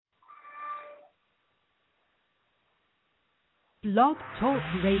Blog Talk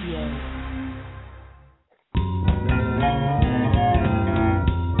Radio.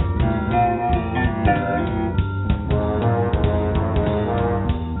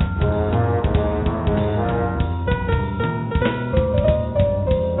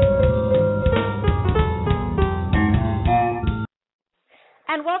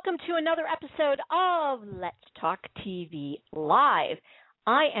 And welcome to another episode of Let's Talk TV Live.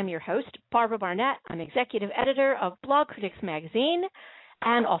 I am your host, Barbara Barnett. I'm executive editor of Blog Critics Magazine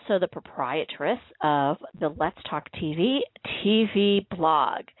and also the proprietress of the Let's Talk TV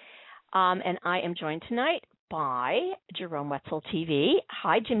blog. And I am joined tonight by Jerome Wetzel TV.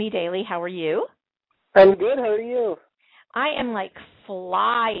 Hi, Jimmy Daly. How are you? I'm good. How are you? I am like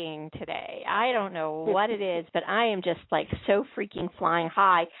flying today. I don't know what it is, but I am just like so freaking flying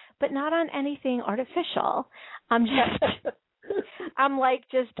high, but not on anything artificial. I'm like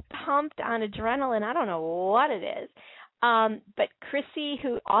just pumped on adrenaline. I don't know what it is. But Chrissy,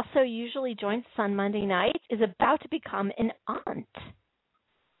 who also usually joins us on Monday nights, is about to become an aunt.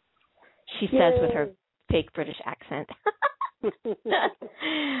 She says with her fake British accent.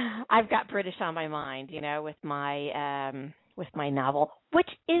 I've got British on my mind, you know, with my novel, which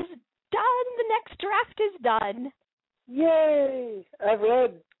is done. The next draft is done. Yay! I've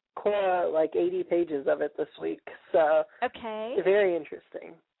read like 80 pages of it this week, so okay, very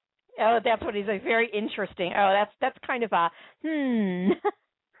interesting. Oh, that's what he's like. Very interesting. Oh, that's kind of a No,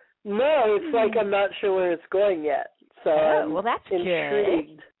 it's like I'm not sure where it's going yet. So well, that's intrigued.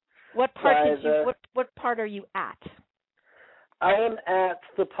 Good. What part did you? What part are you at? I am at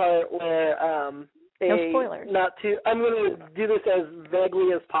the part where no spoilers. I'm going to do this as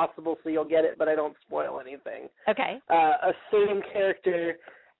vaguely as possible so you'll get it, but I don't spoil anything. Okay. A certain character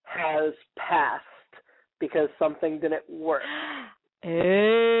has passed because something didn't work.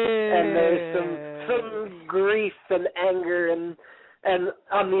 And there's some grief and anger and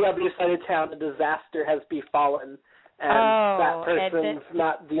on the other side of town a disaster has befallen and that person's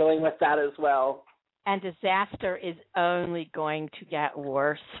not dealing with that as well. And disaster is only going to get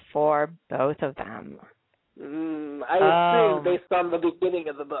worse for both of them. I assume based on the beginning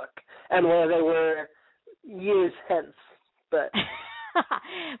of the book and where they were years hence, but...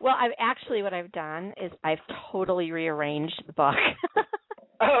 Well, what I've done is I've totally rearranged the book.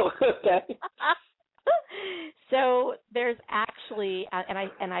 Oh, okay. So there's actually, and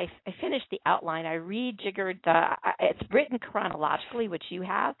I finished the outline. I rejiggered it's written chronologically, which you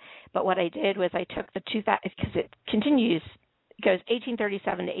have, but what I did was I took because it continues, it goes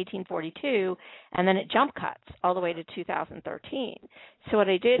 1837 to 1842, and then it jump cuts all the way to 2013. So what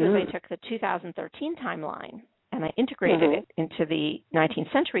I did was I took the 2013 timeline and I integrated it into the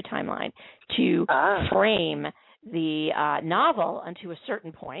 19th century timeline to frame the novel unto a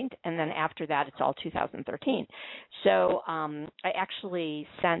certain point, and then after that it's all 2013. So I actually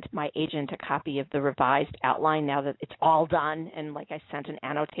sent my agent a copy of the revised outline now that it's all done, and like I sent an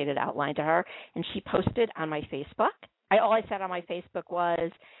annotated outline to her, and she posted on my Facebook. All I said on my Facebook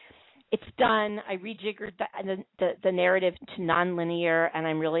was, it's done. I rejiggered the narrative to nonlinear, and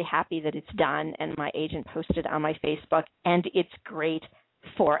I'm really happy that it's done. And my agent posted on my Facebook, and it's great,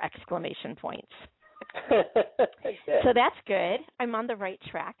 4 exclamation points. So that's good. I'm on the right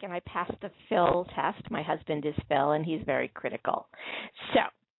track, and I passed the Phil test. My husband is Phil, and he's very critical. So,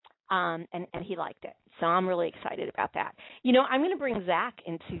 and he liked it. So I'm really excited about that. You know, I'm going to bring Zach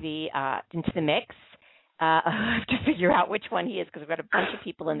into the mix. I have to figure out which one he is because we've got a bunch of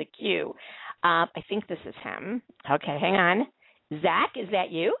people in the queue. I think this is him. Okay, hang on. Zach, is that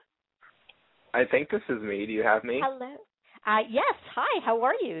you? I think this is me. Do you have me? Hello. Yes. Hi, how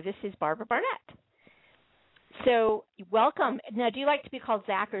are you? This is Barbara Barnett. So, welcome. Now, do you like to be called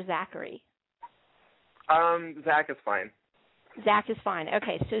Zach or Zachary? Zach is fine. Zach is fine.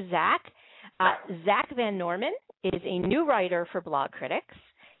 Okay, so Zach Van Norman is a new writer for Blog Critics.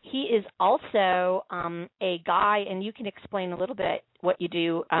 He is also a guy, and you can explain a little bit what you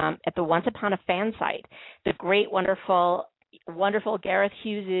do at the Once Upon a Fan site, the great, wonderful Gareth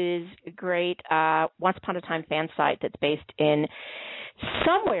Hughes' great Once Upon a Time fan site that's based in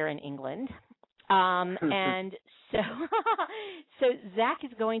somewhere in England. And so Zach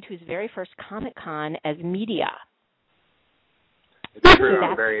is going to his very first Comic-Con as media. It's true.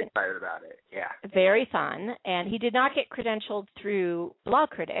 I'm very excited about it. Yeah. Very fun. And he did not get credentialed through Blog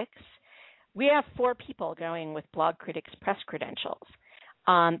Critics. We have 4 people going with Blog Critics press credentials.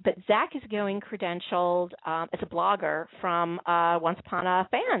 But Zach is going credentialed as a blogger from Once Upon a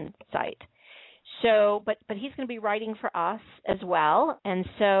Fan site. So, but he's going to be writing for us as well. And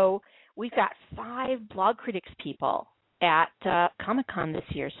so we've got 5 Blog Critics people at Comic-Con this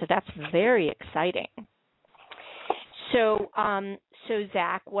year. So that's very exciting. So,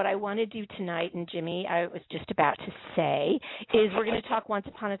 Zach, what I want to do tonight, and Jimmy, I was just about to say, is we're going to talk Once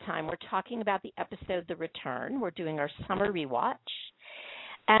Upon a Time. We're talking about the episode The Return. We're doing our summer rewatch.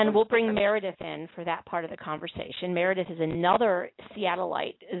 And we'll bring Meredith in for that part of the conversation. Meredith is another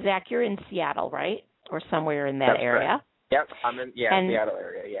Seattleite. Zach, you're in Seattle, right? Or somewhere in that That's area. Right. Yep, I'm in Seattle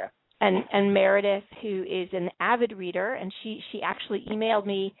area, yeah. And Meredith, who is an avid reader, and she actually emailed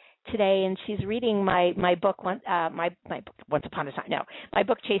me today, and she's reading my book, my book, Once Upon a Time. No, my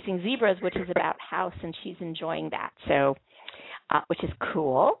book, Chasing Zebras, which is about House, and she's enjoying that. So, which is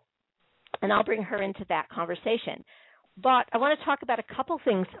cool. And I'll bring her into that conversation. But I want to talk about a couple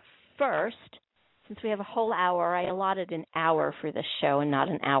things first. Since we have a whole hour, I allotted an hour for this show and not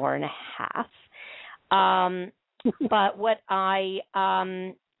an hour and a half. But what I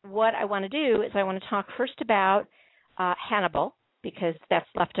want to do is I want to talk first about Hannibal, because that's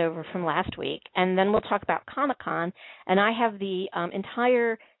left over from last week, and then we'll talk about Comic-Con. And I have the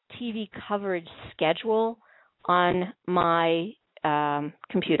entire TV coverage schedule on my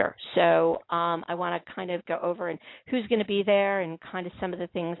computer. So I want to kind of go over and who's going to be there and kind of some of the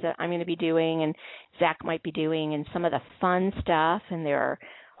things that I'm going to be doing and Zach might be doing and some of the fun stuff. And there are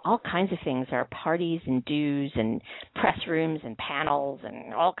all kinds of things. There are parties and dues and press rooms and panels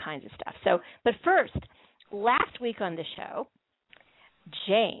and all kinds of stuff. So, but first, last week on the show,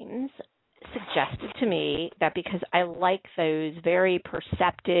 James suggested to me that because I like those very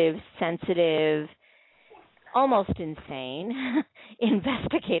perceptive, sensitive, almost insane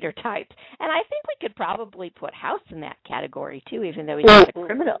investigator types. And I think we could probably put House in that category too, even though he's not a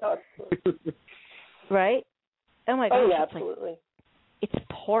criminal. Right? Oh my gosh. Oh, yeah, absolutely. It's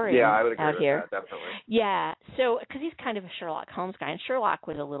pouring I would agree out with here. that, definitely. Yeah, so because he's kind of a Sherlock Holmes guy, and Sherlock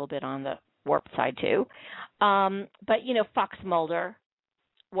was a little bit on the warp side too. But, you know, Fox Mulder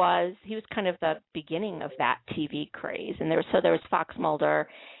he was kind of the beginning of that TV craze. And there was Fox Mulder,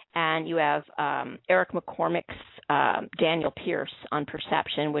 and you have Eric McCormick's Daniel Pierce on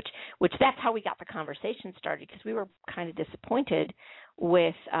Perception, which that's how we got the conversation started, because we were kind of disappointed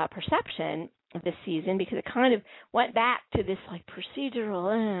with Perception this season because it kind of went back to this like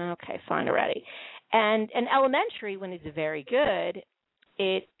procedural, okay, fine already. And Elementary, when it's very good,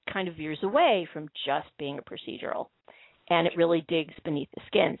 it kind of veers away from just being a procedural, and it really digs beneath the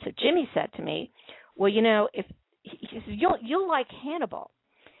skin. So Jimmy said to me, well, you know, if he said, you'll like Hannibal.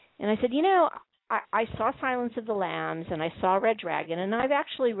 And I said, you know, I saw Silence of the Lambs and I saw Red Dragon, and I've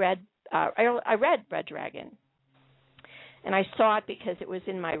actually read I read Red Dragon. And I saw it because it was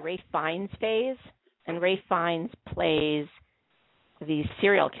in my Ralph Fiennes phase, and Ralph Fiennes plays the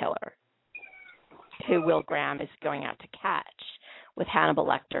serial killer who Will Graham is going out to catch with Hannibal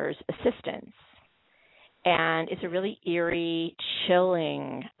Lecter's assistance. And it's a really eerie,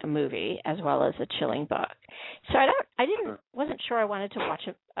 chilling movie as well as a chilling book. So wasn't sure I wanted to watch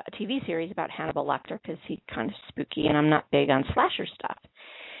a TV series about Hannibal Lecter because he's kind of spooky, and I'm not big on slasher stuff.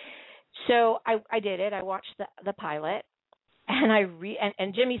 So I did it. I watched the pilot, and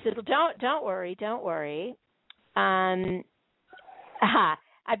and Jimmy said, "Well, don't worry.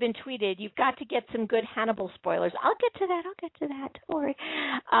 I've been tweeted, you've got to get some good Hannibal spoilers." I'll get to that. Don't worry.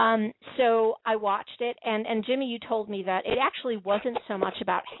 So I watched it, and Jimmy, you told me that it actually wasn't so much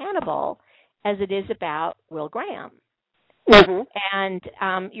about Hannibal as it is about Will Graham. Mm-hmm.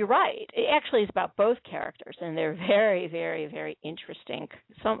 And you're right. It actually is about both characters, and they're very, very, very interesting.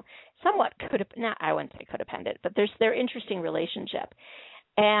 Somewhat I wouldn't say codependent, but their interesting relationship.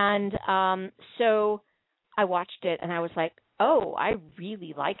 And so I watched it, and I was like, oh, I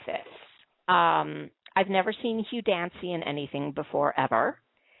really like this. I've never seen Hugh Dancy in anything before, ever.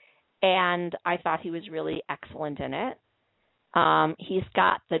 And I thought he was really excellent in it. He's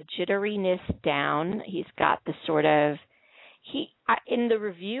got the jitteriness down. He's got the sort of, in the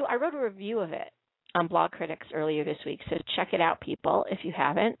review, I wrote a review of it on Blog Critics earlier this week, so check it out, people, if you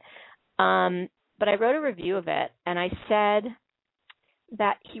haven't. But I wrote a review of it, and I said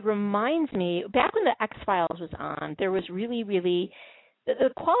that he reminds me, back when the X-Files was on, there was really, really, the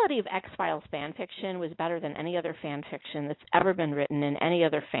quality of X-Files fan fiction was better than any other fan fiction that's ever been written in any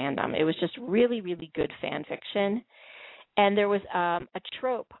other fandom. It was just really, really good fan fiction. And there was a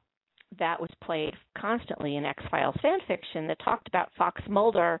trope that was played constantly in X-Files fan fiction that talked about Fox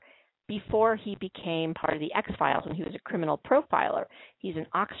Mulder before he became part of the X-Files, when he was a criminal profiler. He's an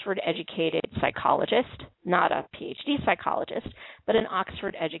Oxford-educated psychologist, not a PhD psychologist, but an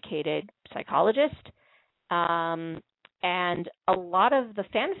Oxford-educated psychologist. And a lot of the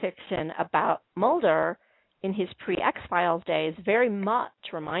fan fiction about Mulder in his pre-X-Files days very much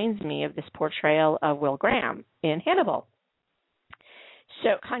reminds me of this portrayal of Will Graham in Hannibal.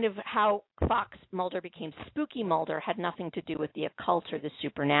 So kind of how Fox Mulder became Spooky Mulder had nothing to do with the occult or the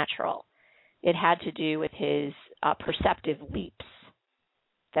supernatural. It had to do with his perceptive leaps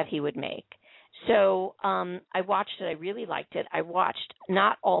that he would make. So I watched it. I really liked it. I watched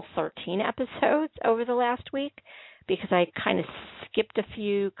not all 13 episodes over the last week because I kind of skipped a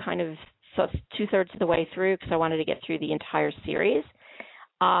few, kind of 2/3 of the way through because I wanted to get through the entire series.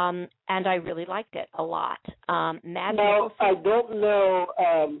 And I really liked it a lot. Now, I don't know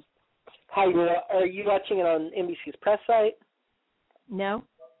how are you watching it on NBC's press site? No.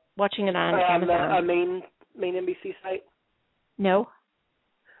 Watching it on Amazon. A main NBC site? No.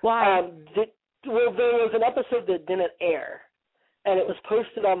 Why? Well, there was an episode that didn't air, and it was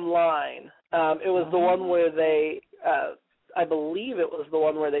posted online. It was the one where they, I believe it was the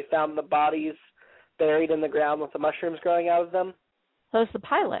one where they found the bodies buried in the ground with the mushrooms growing out of them. That was the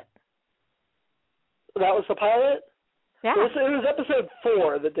pilot. That was the pilot? Yeah. It was episode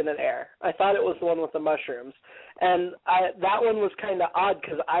 4 that didn't air. I thought it was the one with the mushrooms. And that one was kind of odd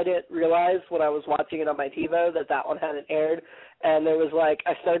because I didn't realize when I was watching it on my TiVo that one hadn't aired. And there was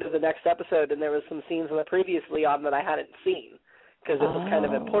I started the next episode and there was some scenes in the previously on that I hadn't seen because it was kind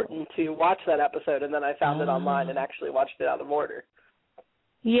of important to watch that episode. And then I found it online and actually watched it out of order.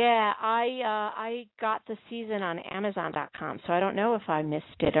 Yeah, I got the season on Amazon.com, so I don't know if I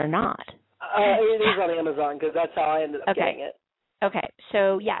missed it or not. It is on Amazon because that's how I ended up getting it. Okay,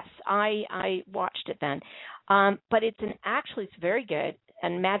 so yes, I watched it then. But it's very good.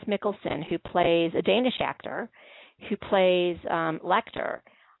 And Mads Mikkelsen, who plays a Danish actor, who plays Lecter,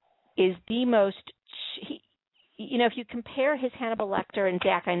 is the most. If you compare his Hannibal Lecter and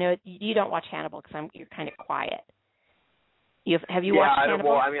Zach, I know you don't watch Hannibal because you're kind of quiet. Have you watched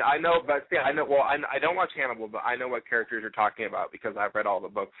Hannibal? Well, I mean, I know, but I know. Well, I don't watch Hannibal, but I know what characters you're talking about because I've read all the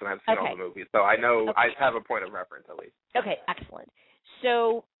books and I've seen all the movies, so I know. I have a point of reference at least. Okay, excellent.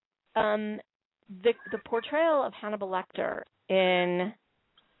 So, the portrayal of Hannibal Lecter in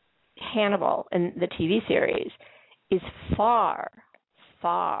Hannibal in the TV series is far,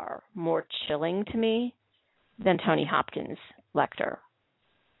 far more chilling to me than Tony Hopkins' Lecter.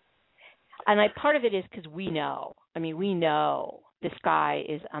 And part of it is because we know this guy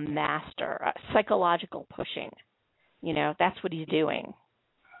is a master, psychological pushing. That's what he's doing.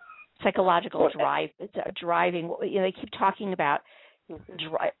 Psychological driving. They keep talking about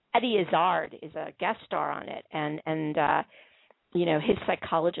Eddie Izzard is a guest star on it, and his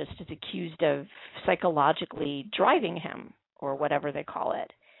psychologist is accused of psychologically driving him or whatever they call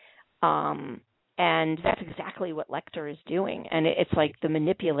it. And that's exactly what Lecter is doing. And it's like the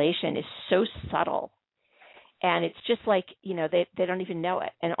manipulation is so subtle. And it's just they don't even know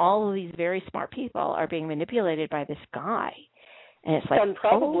it. And all of these very smart people are being manipulated by this guy. And it's and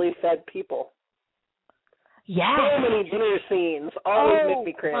probably fed people. Yeah. So many dinner scenes. Always make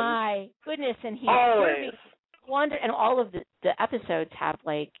me cringe. Oh, my goodness. And he's always. And all of the episodes have,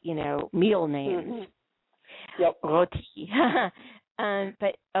 meal names. Mm-hmm. Yep. Roti.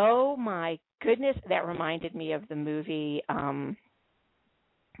 But, oh, my goodness, that reminded me of the movie,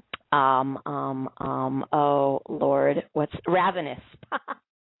 oh, Lord, Ravenous.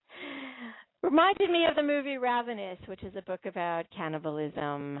 Reminded me of the movie Ravenous, which is a book about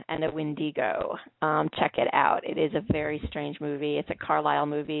cannibalism and a Wendigo. Check it out. It is a very strange movie. It's a Carlyle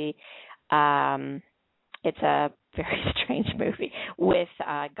movie. It's a very strange movie with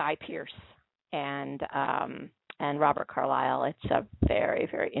Guy Pearce and Robert Carlyle. It's a very,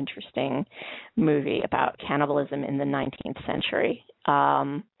 very interesting movie about cannibalism in the 19th century.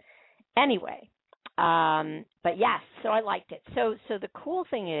 But yes, so I liked it. So the cool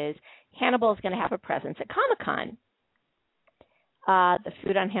thing is Hannibal is going to have a presence at Comic-Con. The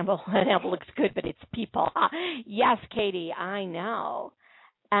food on Hannibal looks good, but it's people. Yes, Katie, I know.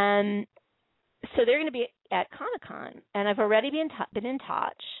 So they're going to be at Comic-Con, and I've already been in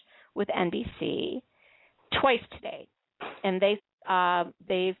touch with NBC twice today, and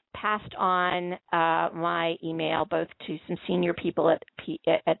they've passed on my email both to some senior people at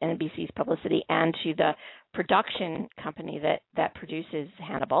NBC's publicity and to the production company that produces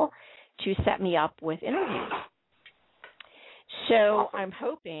Hannibal to set me up with interviews. So I'm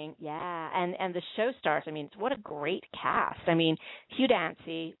hoping, and the show stars. I mean, what a great cast. I mean, Hugh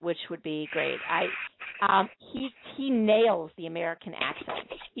Dancy, which would be great. He nails the American accent.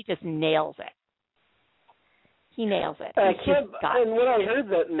 He just nails it. He nails it. And when I heard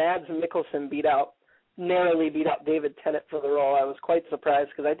that Mads Mikkelsen narrowly beat out David Tennant for the role, I was quite surprised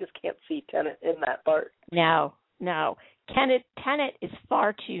because I just can't see Tennant in that part. No. Tennant is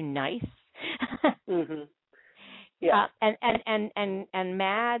far too nice. Mm-hmm. Yeah. And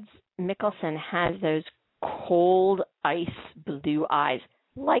Mads Mikkelsen has those cold ice blue eyes,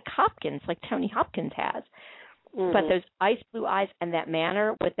 like Tony Hopkins has. Mm-hmm. But those ice blue eyes and that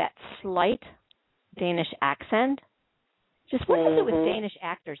manner with that slight Danish accent. Just what is it with Danish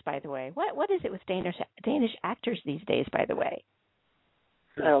actors, by the way? What is it with Danish actors these days, by the way?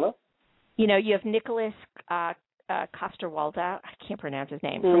 I don't know. You know, you have Nicholas Coster-Waldau, I can't pronounce his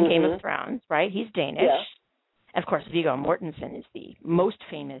name, from Game of Thrones, right? He's Danish. Yeah. Of course, Viggo Mortensen is the most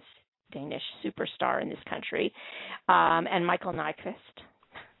famous Danish superstar in this country. And Michael Nyqvist.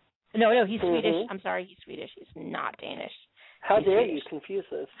 No, he's Swedish. I'm sorry, he's Swedish. He's not Danish. How dare you confuse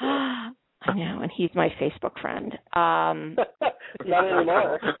those two? I know, and he's my Facebook friend. Not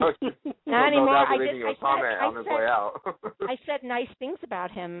anymore. Not anymore. I said nice things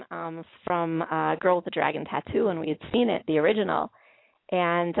about him from Girl with the Dragon Tattoo, and we had seen it, the original.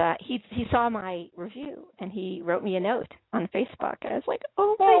 And he saw my review, and he wrote me a note on Facebook. And I was like,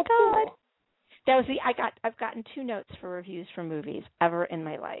 oh my God. That was I've gotten 2 notes for reviews for movies ever in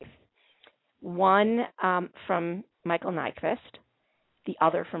my life. One from Michael Nyqvist, the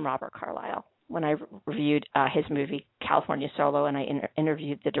other from Robert Carlyle. When I reviewed his movie California Solo, and I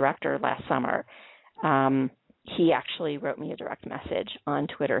interviewed the director last summer, he actually wrote me a direct message on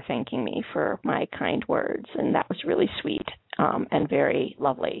Twitter thanking me for my kind words, and that was really sweet and very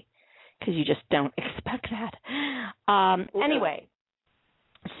lovely, because you just don't expect that. Anyway.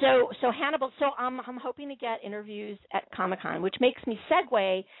 So Hannibal. So I'm hoping to get interviews at Comic-Con, which makes me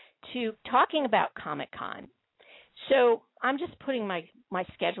segue to talking about Comic-Con. So I'm just putting my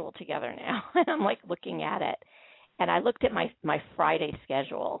schedule together now, and I'm like looking at it, and I looked at my Friday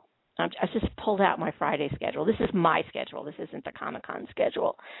schedule. I just pulled out my Friday schedule. This is my schedule. This isn't the Comic-Con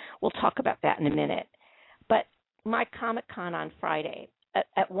schedule. We'll talk about that in a minute. But my Comic-Con on Friday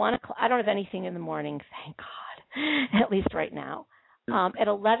at 1 o'clock. I don't have anything in the morning, thank God, at least right now. At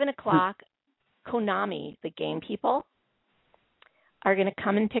 11 o'clock, Konami, the game people, are going to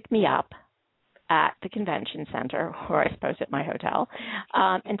come and pick me up at the convention center, or I suppose at my hotel,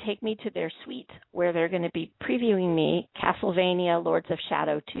 and take me to their suite where they're going to be previewing me Castlevania Lords of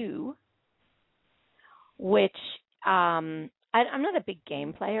Shadow 2, which I'm not a big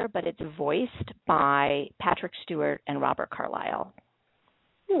game player, but it's voiced by Patrick Stewart and Robert Carlyle.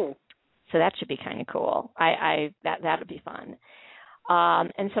 So that should be kind of cool. That would be fun.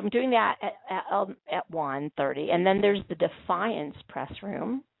 And so I'm doing that at 1:30, and then there's the Defiance press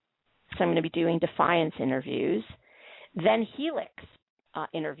room. So I'm going to be doing Defiance interviews, then Helix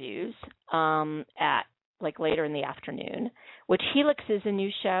interviews at like later in the afternoon, which Helix is a new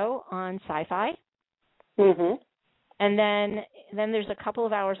show on Sci-Fi. Mm-hmm. And then there's a couple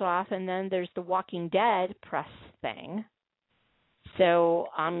of hours off, and then there's the Walking Dead press thing. So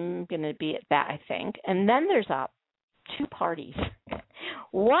I'm going to be at that, I think. And then there's 2 parties,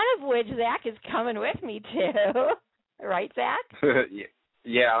 one of which Zach is coming with me to. Right, Zach?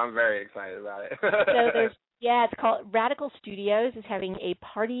 Yeah, I'm very excited about it. So it's called Radical Studios is having a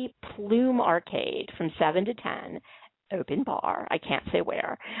party Plume Arcade from 7 to 10, open bar. I can't say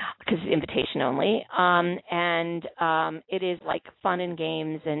where because it's invitation only. And it is like fun and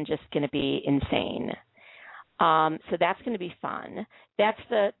games and just going to be insane. So that's going to be fun. That's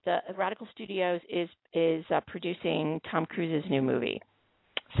the Radical Studios is producing Tom Cruise's new movie.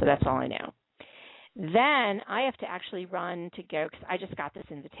 So that's all I know. Then I have to actually run to go because I just got this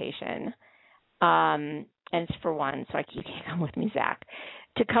invitation, and it's for one, so you can't come with me, Zach,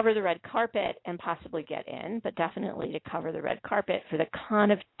 to cover the red carpet and possibly get in, but definitely to cover the red carpet for the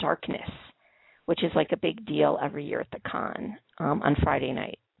Con of Darkness, which is like a big deal every year at the con on Friday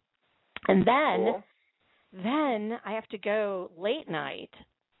night. And then I have to go late night.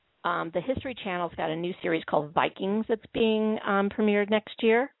 The History Channel's got a new series called Vikings that's being premiered next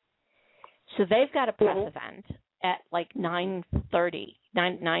year. So they've got a press event at like 9:30,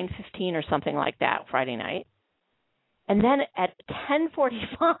 9:15 or something like that Friday night. And then at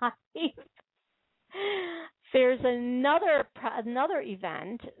 10:45, there's another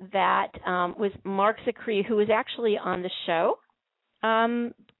event that was Mark Zicree, who was actually on the show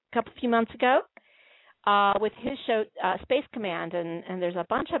a few months ago with his show Space Command, and there's a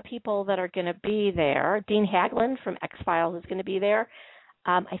bunch of people that are going to be there. Dean Haglund from X-Files is going to be there.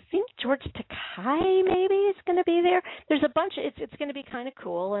 I think George Takei maybe is going to be there. There's a bunch. It's going to be kind of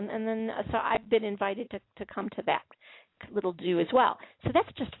cool, and then so I've been invited to come to that little do as well. So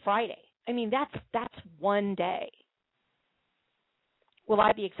that's just Friday. I mean that's one day. Will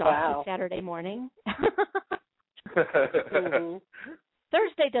I be exhausted Saturday morning? Mm-hmm.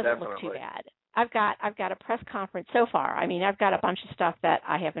 Thursday doesn't look too bad. I've got a press conference so far. I mean I've got a bunch of stuff that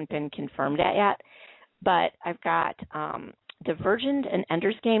I haven't been confirmed at yet, but I've got Divergent and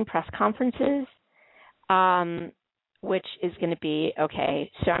Ender's Game press conferences which is going to be,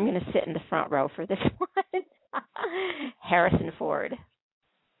 okay, so I'm going to sit in the front row for this one. Harrison Ford.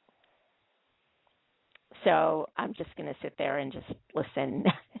 So I'm just going to sit there and just listen.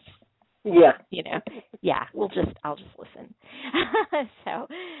 Yeah. I'll just listen. So,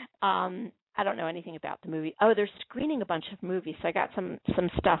 I don't know anything about the movie. Oh, they're screening a bunch of movies, so I got some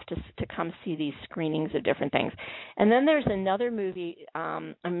stuff to come see these screenings of different things. And then there's another movie.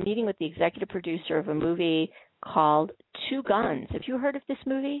 I'm meeting with the executive producer of a movie called Two Guns. Have you heard of this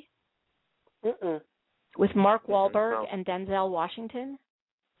movie? Mm-mm. With Mark Wahlberg and Denzel Washington?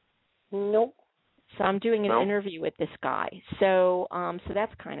 Nope. So I'm doing an interview with this guy. So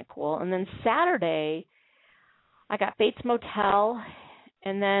that's kind of cool. And then Saturday, I got Bates Motel,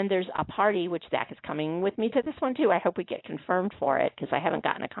 and then there's a party, which Zach is coming with me to this one too. I hope we get confirmed for it because I haven't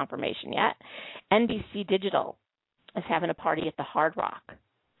gotten a confirmation yet. NBC Digital is having a party at the Hard Rock.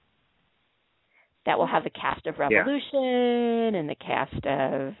 That will have the cast of Revolution and the cast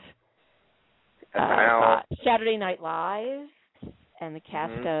of Saturday Night Live and the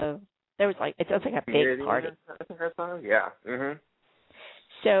cast of, there was it sounds like a big party. I think I saw. Yeah. Mhm.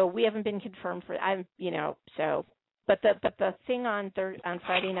 So we haven't been confirmed for but the thing on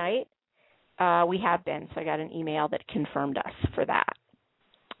Friday night, we have been. So I got an email that confirmed us for that.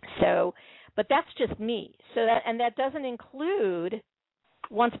 So, but that's just me. So that doesn't include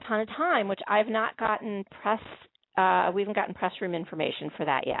Once Upon a Time, which I've not gotten we haven't gotten press room information for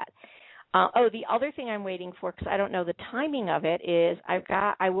that yet. The other thing I'm waiting for, because I don't know the timing of it, is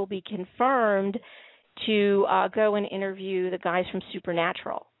I will be confirmed to go and interview the guys from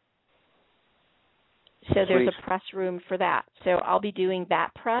Supernatural. So there's a press room for that. So I'll be doing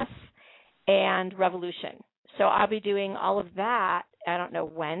that press and Revolution. So I'll be doing all of that. I don't know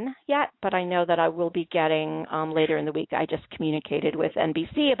when yet, but I know that I will be getting later in the week. I just communicated with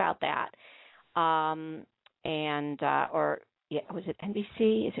NBC about that. Was it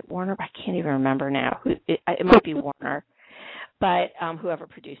NBC? Is it Warner? I can't even remember now. It might be Warner, but whoever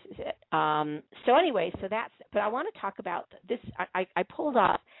produces it. So anyway, but I want to talk about this. I pulled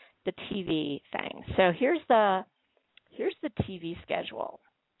up the TV thing. So here's the TV schedule.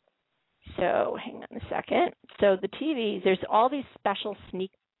 So hang on a second. So the TV, there's all these special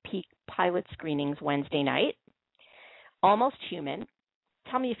sneak peek pilot screenings Wednesday night. Almost Human.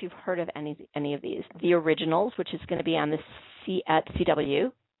 Tell me if you've heard of any of these. The Originals, which is going to be on at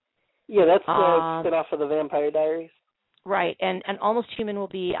CW. Yeah, that's the spin-off of the Vampire Diaries. Right, and Almost Human will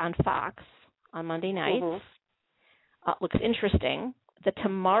be on Fox on Monday nights. Mm-hmm. Looks interesting. The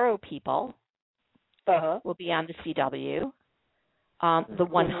Tomorrow People will be on the CW. The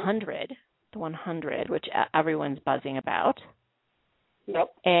 100, which everyone's buzzing about.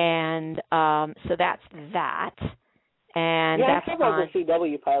 Yep. And so that's that. And that's I love the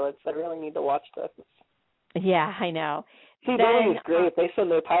CW pilots. I really need to watch those. Yeah, I know. CW is great. They send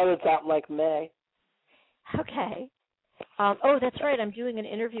their pilots out in May. Okay. That's right. I'm doing an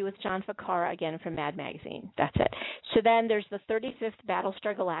interview with John Ficarra again from Mad Magazine. That's it. So then there's the 35th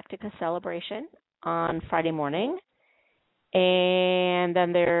Battlestar Galactica celebration on Friday morning. And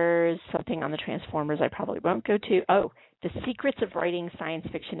then there's something on the Transformers I probably won't go to. Oh, The Secrets of Writing Science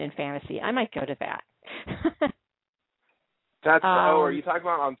Fiction and Fantasy. I might go to that. That's are you talking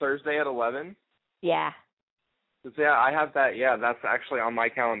about on Thursday at 11? Yeah. Yeah, I have that. Yeah, that's actually on my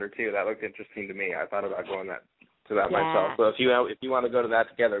calendar too. That looked interesting to me. I thought about going to that myself. So if you want to go to that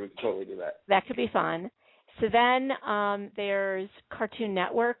together, we can totally do that. That could be fun. So then there's Cartoon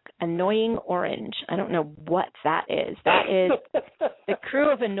Network, Annoying Orange. I don't know what that is. That is the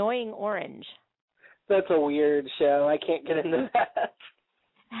crew of Annoying Orange. That's a weird show. I can't get into that.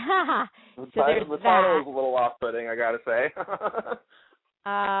 So there's the title is a little off-putting, I gotta say.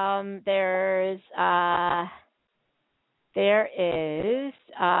 Then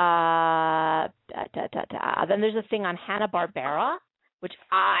there's a thing on Hanna-Barbera, which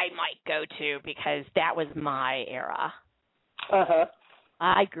I might go to because that was my era.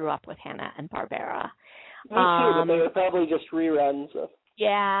 I grew up with Hanna and Barbera. Me too, but they were probably just reruns.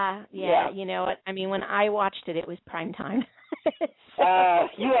 Yeah. You know what? I mean, when I watched it, it was prime time.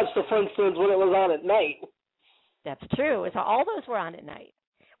 You watched the Flintstones when it was on at night. That's true. So all those were on at night.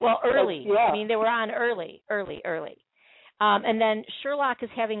 Well, early. Yeah. I mean, they were on early. And then Sherlock is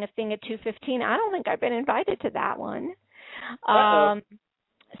having a thing at 2:15. I don't think I've been invited to that one.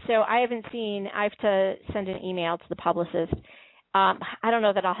 So I haven't seen. I have to send an email to the publicist. I don't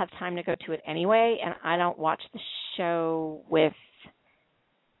know that I'll have time to go to it anyway, and I don't watch the show with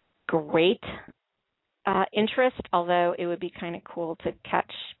great interest, although it would be kind of cool to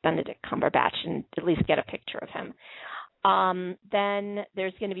catch Benedict Cumberbatch and at least get a picture of him. Then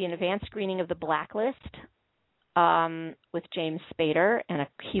there's going to be an advanced screening of The Blacklist with James Spader and a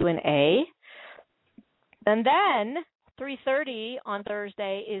Q&A. And then 3:30 on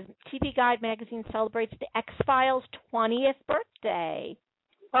Thursday is TV Guide magazine celebrates the X-Files' 20th birthday.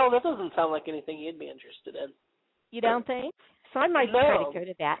 Oh, that doesn't sound like anything you'd be interested in. You don't think? So I might try to go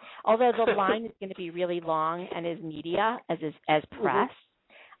to that. Although the line is going to be really long and as media as press,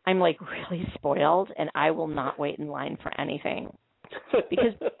 I'm like really spoiled, and I will not wait in line for anything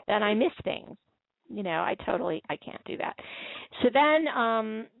because then I miss things. You know, I can't do that. So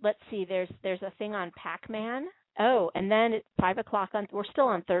then, let's see. There's a thing on Pac-Man. Oh, and then at 5 o'clock we're still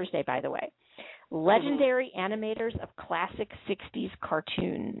on Thursday, by the way. Legendary animators of classic 60s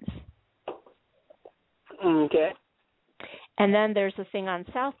cartoons. Okay. And then there's a thing on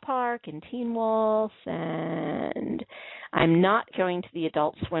South Park and Teen Wolf, and I'm not going to the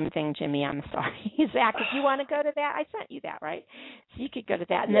Adult Swim thing, Jimmy. I'm sorry. Zach, if you want to go to that, I sent you that, right? So you could go to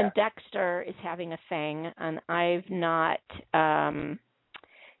that. And then Dexter is having a thing, and I've not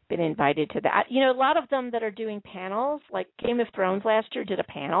been invited to that. You know, a lot of them that are doing panels, like Game of Thrones last year did a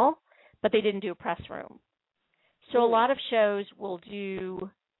panel, but they didn't do a press room. So a lot of shows will do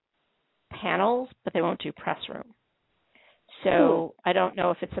panels, but they won't do press room. So I don't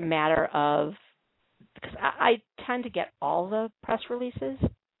know if it's a matter of, because I tend to get all the press releases.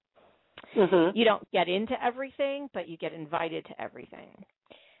 You don't get into everything, but you get invited to everything.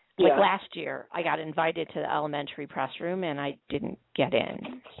 Like last year, I got invited to the elementary press room, and I didn't get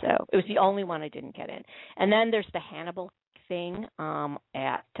in. So it was the only one I didn't get in. And then there's the Hannibal thing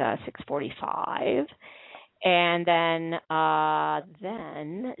at 6:45. And then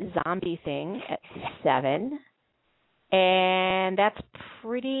zombie thing at 7. And that's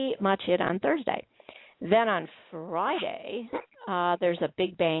pretty much it on Thursday. Then on Friday, there's a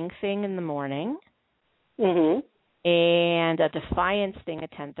Big Bang thing in the morning. And a Defiance thing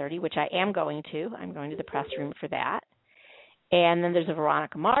at 10:30, which I am going to. I'm going to the press room for that. And then there's a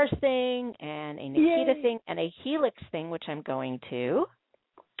Veronica Mars thing and a Nikita thing and a Helix thing, which I'm going to.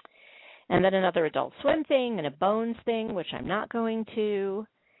 And then another Adult Swim thing and a Bones thing, which I'm not going to.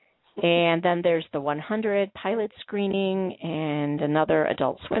 And then there's the 100 pilot screening and another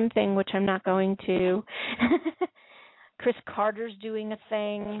Adult Swim thing, which I'm not going to. Chris Carter's doing a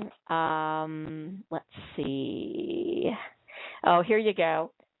thing. Let's see. Oh, here you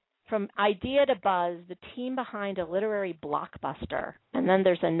go. From idea to buzz, the team behind a literary blockbuster. And then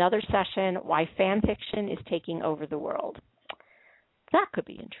there's another session, Why Fan Fiction is Taking Over the World. That could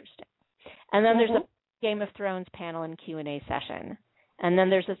be interesting. And then there's a Game of Thrones panel and Q&A session. And then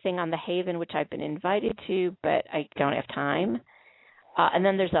there's a thing on The Haven, which I've been invited to, but I don't have time. And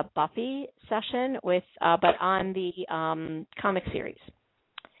then there's a Buffy session with, but on the comic series.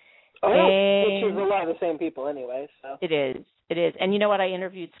 Oh, which is a lot of the same people anyway. So it is. And you know what? I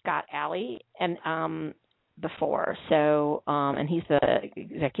interviewed Scott Alley and before, so and he's the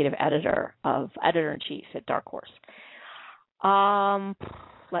executive editor-in-chief at Dark Horse.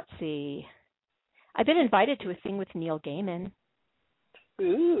 Let's see. I've been invited to a thing with Neil Gaiman.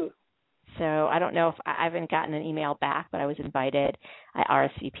 Ooh. So I don't know if I haven't gotten an email back, but I was invited. I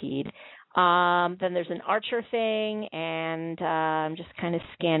RSVP'd. Then there's an Archer thing, and I'm just kind of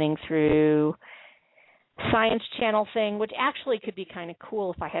scanning through Science Channel thing, which actually could be kind of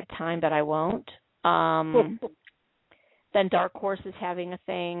cool if I had time, but I won't. Then Dark Horse is having a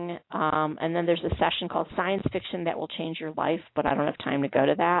thing, and then there's a session called Science Fiction That Will Change Your Life, but I don't have time to go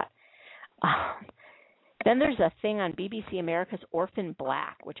to that. Then there's a thing on BBC America's Orphan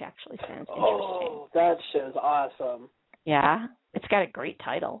Black, which actually sounds interesting. Oh, that show's awesome. Yeah, it's got a great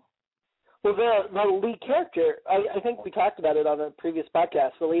title. Well, the lead character, I think we talked about it on a previous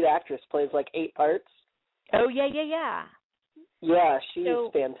podcast, the lead actress plays like 8 parts. Oh, yeah. Yeah, she's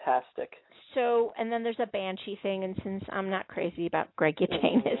fantastic. So, and then there's a Banshee thing, and since I'm not crazy about Greg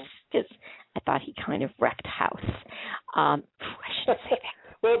Yaitanis, because I thought he kind of wrecked House, I shouldn't say that.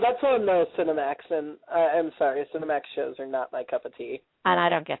 Well, that's on Cinemax, and I'm sorry, Cinemax shows are not my cup of tea. And I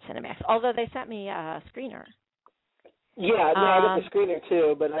don't get Cinemax, although they sent me a screener. Yeah, I get the screener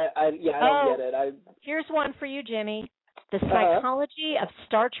too, but I don't get it. Here's one for you, Jimmy. The Psychology of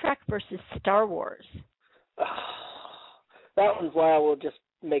Star Trek versus Star Wars. That one's why will just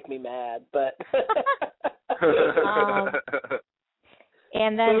make me mad, but.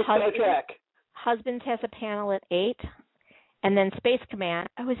 And then Husbands has a panel at 8. And then Space Command,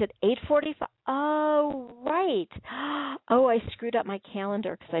 is it 8:45? Oh, right. Oh, I screwed up my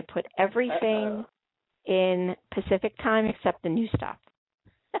calendar because I put everything in Pacific time except the new stuff.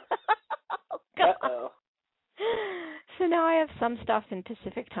 So now I have some stuff in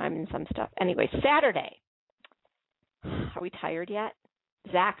Pacific time and some stuff. Anyway, Saturday. are we tired yet?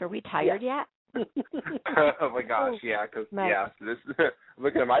 Zach, are we tired yet? Oh my gosh, yeah, because this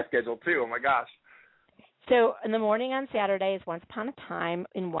looking at my schedule too. Oh my gosh. So in the morning on Saturday is Once Upon a Time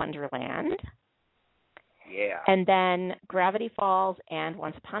in Wonderland. Yeah. And then Gravity Falls and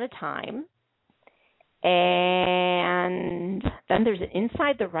Once Upon a Time. And then there's an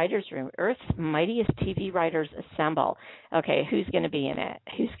Inside the Writers' Room, Earth's Mightiest TV Writers Assemble. Okay, who's going to be in it?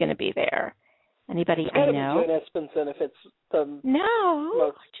 Who's going to be there? Anybody I know? Jane Espenson if it's the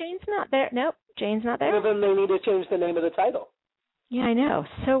No, Jane's not there. Nope, Jane's not there. Well, then they need to change the name of the title. Yeah, I know.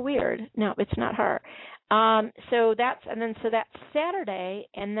 So weird. No, it's not her. So that's Saturday,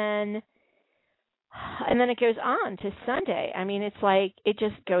 and then it goes on to Sunday. I mean, it's like it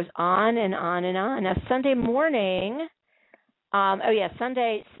just goes on and on and on. Now Sunday morning,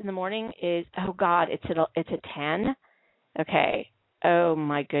 Sunday in the morning is it's at 10. Okay. Oh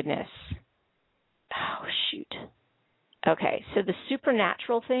my goodness. Oh shoot. Okay, so the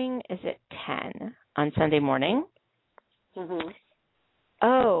Supernatural thing is at 10 on Sunday morning. Mm-hmm.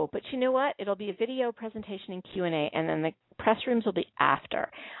 Oh, but you know what? It'll be a video presentation and Q&A, and then the press rooms will be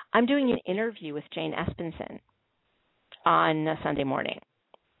after. I'm doing an interview with Jane Espenson on Sunday morning,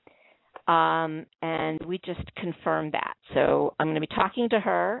 and we just confirmed that. So I'm going to be talking to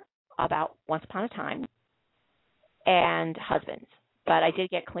her about Once Upon a Time and Husbands, but I did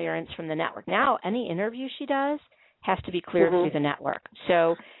get clearance from the network. Now, any interview she does has to be cleared through the network.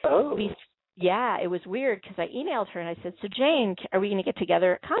 So it was weird because I emailed her and I said, so Jane, are we going to get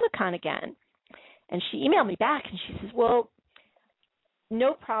together at Comic-Con again? And she emailed me back and she says, well,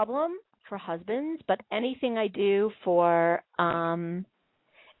 no problem for Husbands, but anything I do for,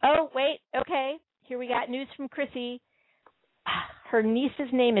 here we got news from Chrissy. Her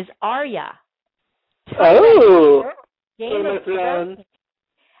niece's name is Arya. Oh, Game of Thrones.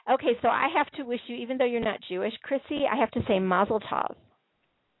 Okay, so I have to wish you, even though you're not Jewish, Chrissy, I have to say Mazel Tov.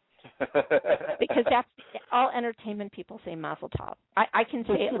 Because that's all entertainment people say Mazel Tov. I can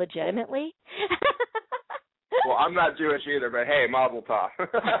say it legitimately. Well, I'm not Jewish either, but hey, Mazel Tov.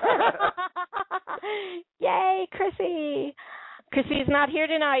 Yay, Chrissy. Chrissy's not here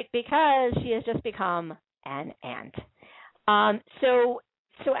tonight because she has just become an aunt.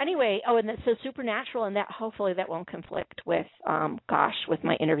 So anyway, so Supernatural, and that hopefully that won't conflict with with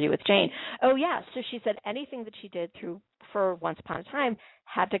my interview with Jane. Oh yeah, so she said anything that she did for Once Upon a Time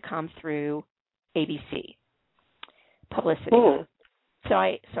had to come through ABC publicity. Cool. So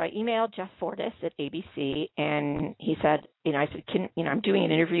I emailed Jeff Fortis at ABC, and he said, I said, I'm doing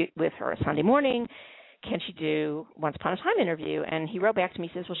an interview with her Sunday morning. Can she do Once Upon a Time interview? And he wrote back to me,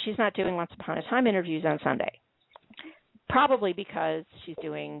 he says, well, she's not doing Once Upon a Time interviews on Sunday. Probably because she's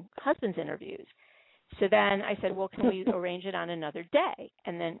doing Husbands interviews. So then I said, well, can we arrange it on another day?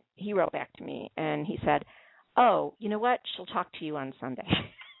 And then he wrote back to me, and he said, oh, you know what? She'll talk to you on Sunday.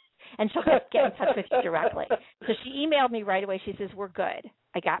 And she'll get in touch with you directly. So she emailed me right away. She says, we're good.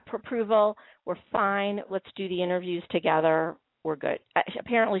 I got approval. We're fine. Let's do the interviews together. We're good.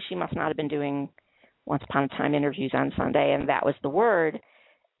 Apparently she must not have been doing Once Upon a Time interviews on Sunday, and that was the word.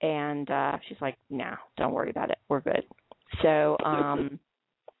 And she's like, no, don't worry about it. We're good. So,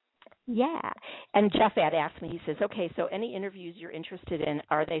 yeah. And Jeff had asked me, he says, okay, so any interviews you're interested in,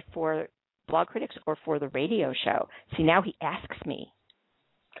 are they for Blog Critics or for the radio show? See, now he asks me,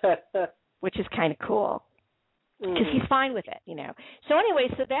 which is kind of cool because he's fine with it, So anyway,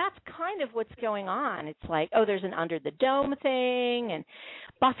 so that's kind of what's going on. It's like, there's an Under the Dome thing, and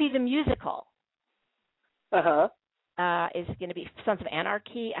Buffy the Musical. Is going to be Sons of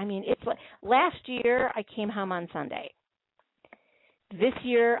Anarchy. I mean, it's like last year I came home on Sunday. This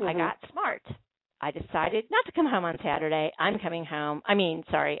year I got smart. I decided not to come home on Saturday. On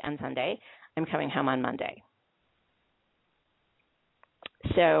Sunday. I'm coming home on Monday.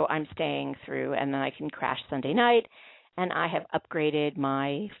 So I'm staying through, and then I can crash Sunday night. And I have upgraded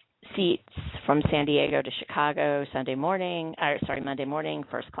my seats from San Diego to Chicago Monday morning,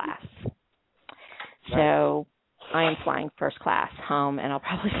 first class. Nice. So I am flying first class home, and I'll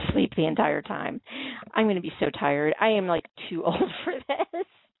probably sleep the entire time. I'm going to be so tired. I am like too old for this.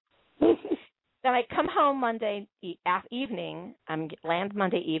 Then I come home Monday evening. Land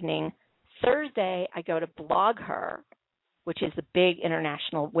Monday evening. Thursday, I go to Blog Her, which is the big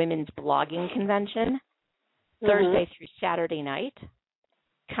international women's blogging convention. Thursday through Saturday night.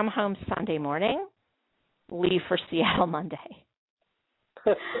 Come home Sunday morning. Leave for Seattle Monday.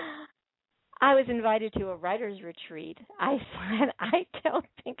 I was invited to a writer's retreat. I said, I don't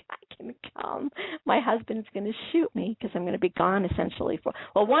think I can come. My husband's going to shoot me because I'm going to be gone essentially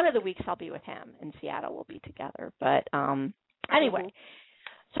one of the weeks I'll be with him in Seattle. We'll be together. But anyway,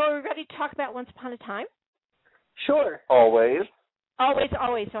 so are we ready to talk about Once Upon a Time? Sure. Always.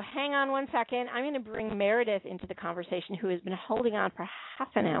 Always. So hang on one second. I'm going to bring Meredith into the conversation, who has been holding on for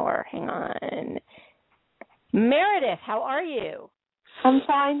half an hour. Hang on. Meredith, how are you? I'm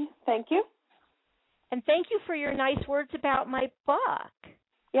fine, thank you. And thank you for your nice words about my book.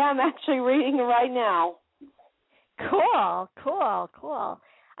 Yeah, I'm actually reading it right now. Cool.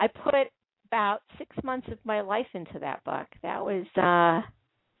 I put about 6 months of my life into that book. That was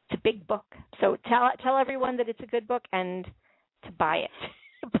it's a big book. So tell everyone that it's a good book and to buy it,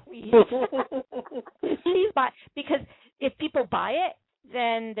 please. Please buy it, because if people buy it,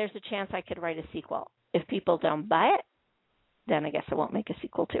 then there's a chance I could write a sequel. If people don't buy it, then I guess I won't make a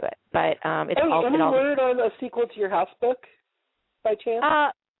sequel to it. But it's all. Any word on a sequel to your house book, by chance?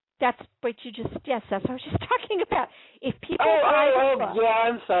 That's what you just. Yes, that's what I was just talking about. If people buy the book. Yeah,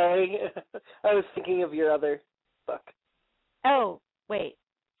 I'm sorry. I was thinking of your other book. Oh, wait.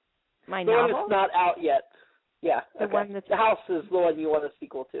 My the novel? one that's not out yet. Yeah. The one that's. The house is the one you want a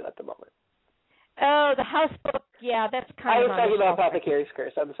sequel to at the moment. Oh, the house book. Yeah, that's kind of. I was talking about Apothecary's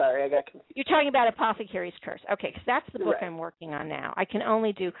Curse. I'm sorry, I got confused. You're talking about Apothecary's Curse. Okay, because that's the book I'm working on now. I can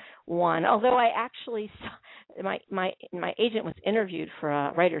only do one. Although I actually saw, my agent was interviewed for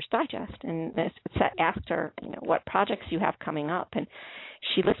a Writer's Digest, and asked her, what projects you have coming up, and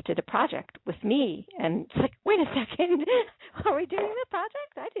she listed a project with me, and it's like, wait a second, are we doing that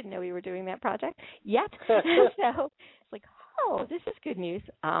project? I didn't know we were doing that project yet. So it's like, oh, this is good news.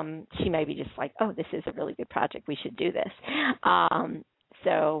 She may be just like, oh, this is a really good project. We should do this.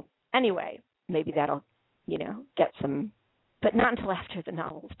 So anyway, maybe that'll, get some, but not until after the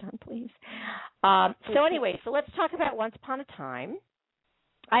novel's done, please. So anyway, so let's talk about Once Upon a Time.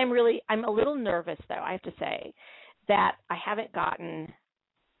 I'm a little nervous, though, I have to say, that I haven't gotten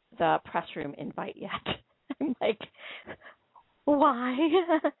the press room invite yet. I'm like, why?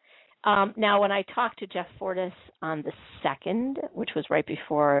 Now, when I talked to Jeff Fortis on the 2nd, which was right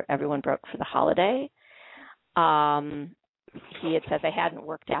before everyone broke for the holiday, he had said they hadn't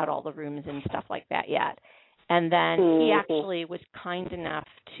worked out all the rooms and stuff like that yet. And then he actually was kind enough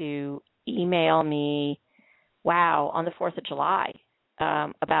to email me, on the 4th of July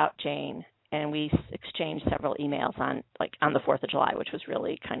about Jane. And we exchanged several emails on the 4th of July, which was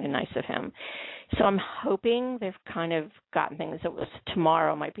really kind of nice of him. So I'm hoping they've kind of gotten things. It was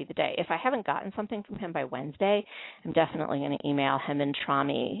tomorrow might be the day. If I haven't gotten something from him by Wednesday, I'm definitely going to email him and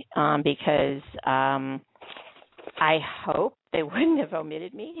Trami because I hope they wouldn't have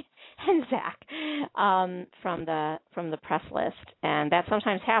omitted me and Zach from the press list, and that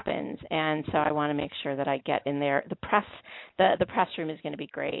sometimes happens. And so I want to make sure that I get in there. The press room is going to be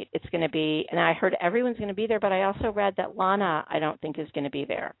great. It's going to be, and I heard everyone's going to be there, but I also read that Lana I don't think is going to be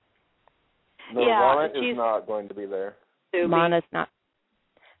there. No, Lana is not going to be there. Lana's not.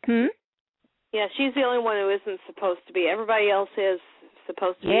 Yeah, she's the only one who isn't supposed to be. Everybody else is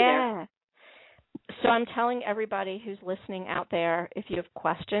supposed to be there. So I'm telling everybody who's listening out there, if you have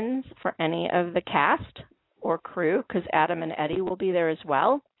questions for any of the cast or crew, because Adam and Eddie will be there as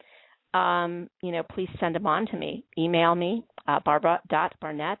well, please send them on to me. Email me,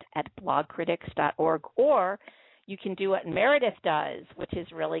 barbara.barnett@blogcritics.org, or you can do what Meredith does, which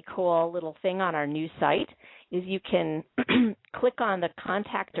is really cool little thing on our new site, is you can click on the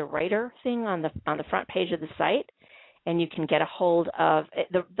Contact a Writer thing on the front page of the site, and you can get a hold of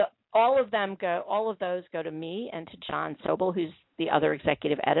all of those go to me and to John Sobel, who's the other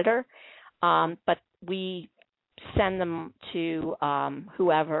executive editor. But we send them to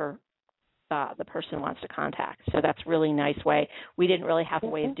whoever the person wants to contact. So that's a really nice way. We didn't really have a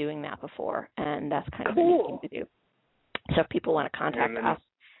way of doing that before, and that's kind of a neat thing to do. So if people want to contact us.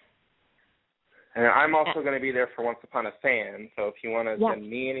 And I'm also going to be there for Once Upon a Fan, so if you want to send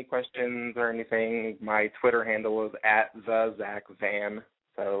me any questions or anything, my Twitter handle is @TheZachVan.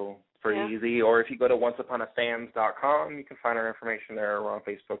 So pretty easy. Or if you go to onceuponafans.com, you can find our information there. We're on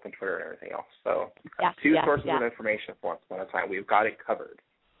Facebook and Twitter and everything else. So two sources of information for Once Upon a Time. We've got it covered.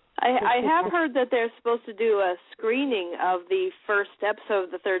 I have heard that they're supposed to do a screening of the first episode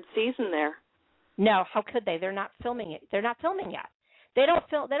of the 3rd season there. No, how could they? They're not filming it. They're not filming yet. They don't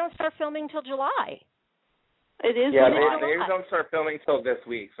start filming till July. It is. Yeah, they don't start filming till this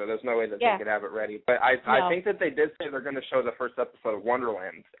week, so there's no way that they could have it ready. But I think that they did say they're going to show the first episode of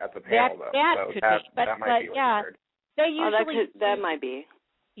Wonderland at the panel, though. That might be what you heard. They usually that might be.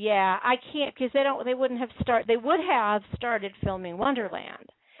 Yeah, I can't because they wouldn't have started. They would have started filming Wonderland,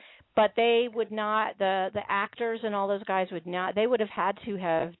 but they would not. The actors and all those guys would not. They would have had to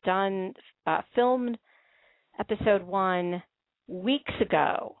have done filmed episode 1 weeks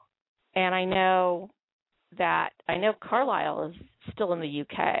ago, and I know that I know Carlisle is still in the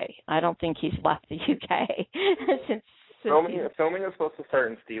UK. I don't think he's left the UK since filming is supposed to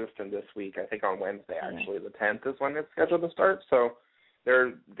start in Steveston this week. I think on Wednesday, actually. The 10th is when it's scheduled to start. So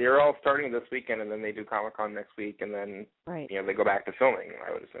they're all starting this weekend, and then they do Comic-Con next week, and then they go back to filming,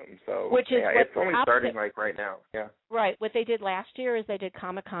 I would assume. So it's only starting like right now. Yeah. Right. What they did last year is they did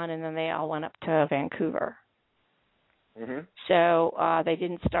Comic-Con, and then they all went up to Vancouver. Mm-hmm. So they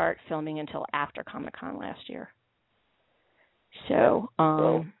didn't start filming until after Comic-Con last year. So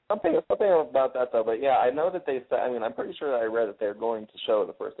something about that though. But yeah, I know that they said. I mean, I'm pretty sure that I read that they're going to show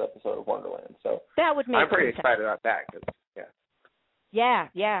the first episode of Wonderland. So that would make I'm pretty sense. excited about that. Yeah,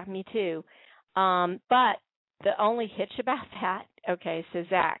 me too. But the only hitch about that, okay, so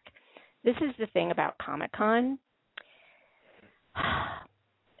Zach, this is the thing about Comic-Con.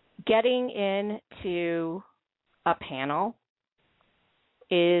 Getting into a panel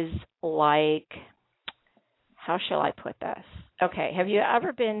is like, how shall I put this? Okay, have you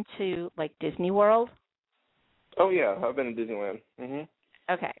ever been to, like, Disney World? Oh, yeah, I've been to Disneyland. Mm-hmm.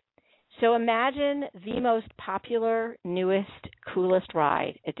 Okay. So imagine the most popular, newest, coolest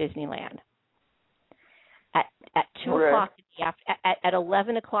ride at Disneyland. At 2 o'clock in the at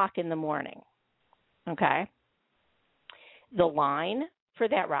 11 o'clock in the morning. Okay? The line for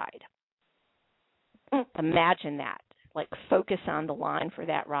that ride. Imagine that. Like, focus on the line for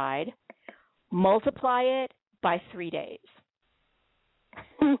that ride. Multiply it by 3 days.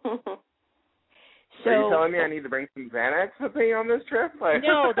 So, are you telling me I need to bring some Xanax with me on this trip?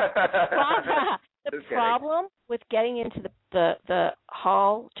 No, the problem with getting into the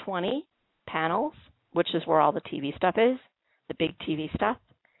Hall 20 panels, which is where all the TV stuff is, the big TV stuff,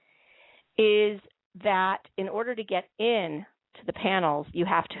 is that in order to get in to the panels, you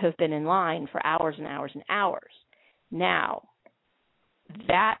have to have been in line for hours and hours and hours. Now,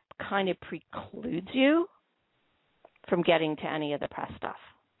 that kind of precludes you from getting to any of the press stuff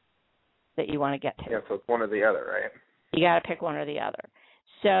that you want to get to. Yeah, so it's one or the other, right? You got to pick one or the other.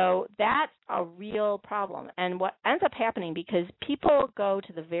 So that's a real problem. And what ends up happening, because people go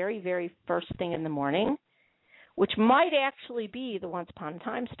to the very, very first thing in the morning, which might actually be the Once Upon a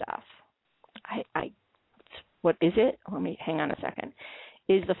Time stuff. What is it? Let me hang on a second.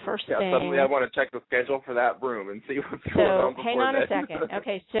 Is the first thing. Yeah, suddenly I want to check the schedule for that room and see what's going on. So hang on a second.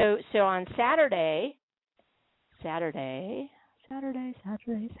 Okay, so on Saturday, that's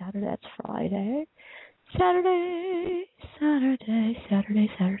Friday. Saturday. There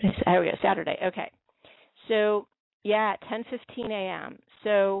we go, Saturday. Okay. So, yeah, 10:15 a.m.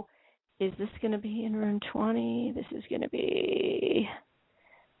 So, is this going to be in room 20? This is going to be,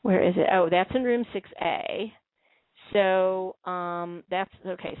 where is it? Oh, that's in room 6A. So, that's,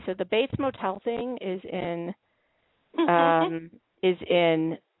 okay. So, the Bates Motel thing is in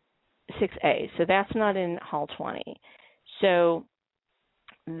 6A. So, that's not in Hall 20. So,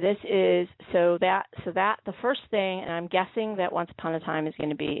 this is the first thing, and I'm guessing that Once Upon a Time is going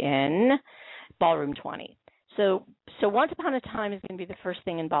to be in Ballroom 20. So Once Upon a Time is going to be the first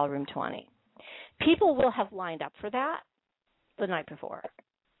thing in Ballroom 20. People will have lined up for that the night before.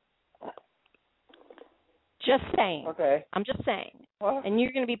 Just saying. Okay. I'm just saying. Well, and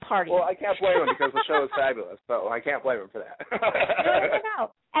you're going to be partying. Well, I can't blame him because the show is fabulous, so I can't blame him for that.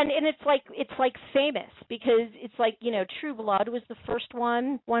 No. And it's like famous because it's like, True Blood was the first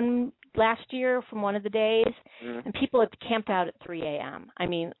one last year from one of the days, and people had camped out at 3 a.m. I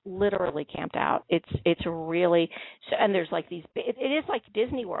mean, literally camped out. It's really so, and there's like these. It is like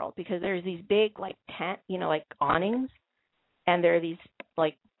Disney World because there's these big like tent, like awnings, and there are these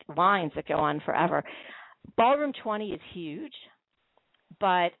like lines that go on forever. Ballroom 20 is huge,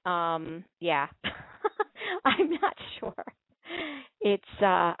 but yeah, I'm not sure. It's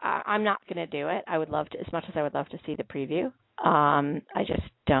I'm not going to do it. I would love to, as much as I would love to see the preview. I just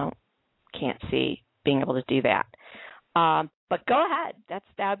can't see being able to do that. But go ahead. That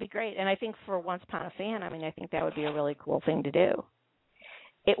would be great. And I think for Once Upon a Fan, I mean, I think that would be a really cool thing to do.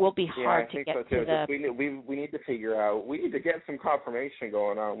 It will be hard to get to the. We need to figure out. We need to get some confirmation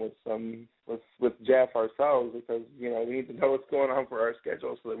going on with Jeff ourselves because we need to know what's going on for our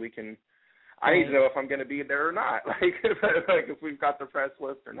schedule so that we can. I need to know if I'm going to be there or not. Like if we've got the press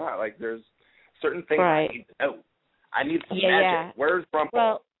list or not. Like there's certain things I need to know. I need some magic. Yeah. Where's Rumpel?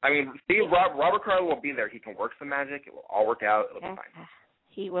 Well, I mean, Robert Carlyle will be there. He can work some magic. It will all work out. It'll be fine.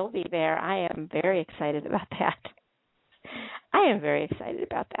 He will be there. I am very excited about that. I am very excited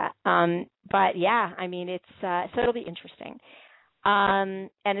about that. But yeah, I mean, it's so it'll be interesting. And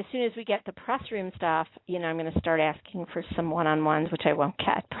as soon as we get the press room stuff, I'm going to start asking for some one-on-ones, which I won't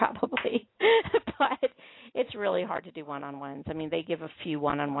get probably. But it's really hard to do one-on-ones. I mean, they give a few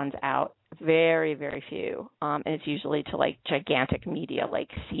one-on-ones out, very, very few, and it's usually to like gigantic media like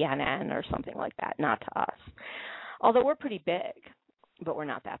CNN or something like that, not to us. Although we're pretty big, but we're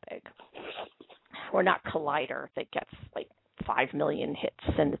not that big. We're not Collider that gets like 5 million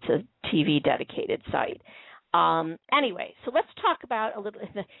hits and it's a TV dedicated site. Anyway, so let's talk about a little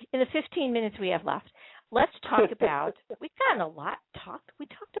in the 15 minutes we have left. Let's talk about we talked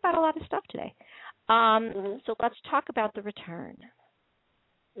about a lot of stuff today. So let's talk about The Return.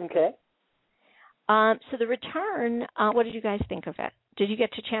 Okay. So The Return, what did you guys think of it? Did you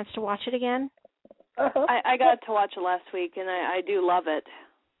get a chance to watch it again? Uh-huh. I got to watch it last week, and I do love it.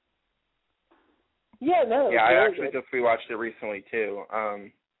 Yeah, no. Yeah, I actually just rewatched it recently too.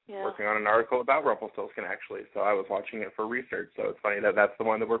 Yeah. Working on an article about Rumpelstiltskin actually, so I was watching it for research. So it's funny that that's the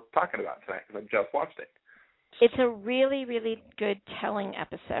one that we're talking about tonight because I just watched it. It's a really, really good telling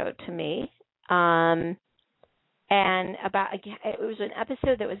episode to me. And it was an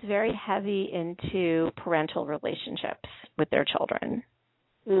episode that was very heavy into parental relationships with their children.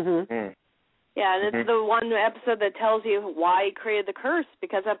 Mhm. Yeah, and it's the one episode that tells you why he created the curse,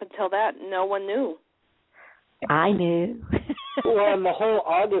 because up until that, no one knew. I knew. Well, and the whole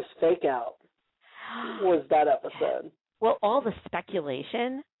August fake out was that episode. Well, all the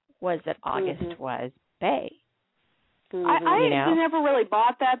speculation was that August was Bay. I never really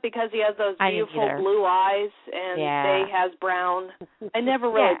bought that because he has those beautiful blue eyes and Bay has brown. I never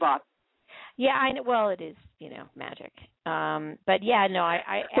really bought. Yeah, I know. Well, it is, magic. But yeah, no,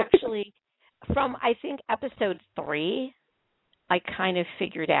 I actually, from I think episode 3, I kind of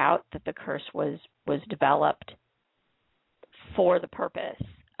figured out that the curse was developed for the purpose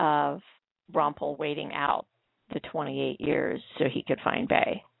of Rumpel waiting out the 28 years so he could find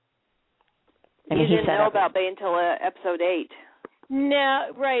Bay. You didn't know about Bay until episode 8.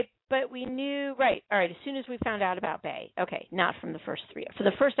 No, right, but we knew, right, all right, as soon as we found out about Bay. Okay, not from the first 3. For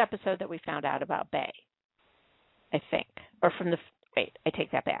the first episode that we found out about Bay, I think. Or from wait, I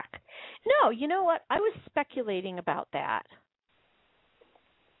take that back. No, you know what? I was speculating about that.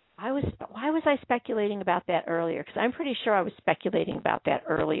 Why was I speculating about that earlier? Because I'm pretty sure I was speculating about that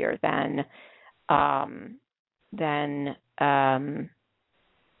earlier than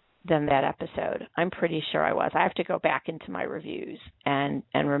that episode. I'm pretty sure I was. I have to go back into my reviews and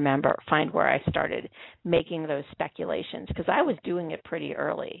find where I started making those speculations because I was doing it pretty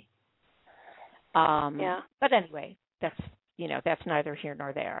early. But anyway, that's neither here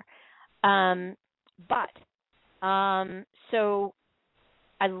nor there. So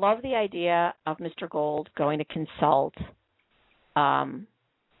I love the idea of Mr. Gold going to consult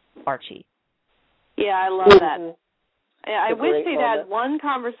Archie. Yeah, I love that. I wish they'd had one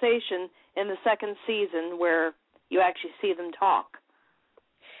conversation in the second season where you actually see them talk.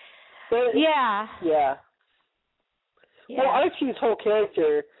 Yeah. Well, Archie's whole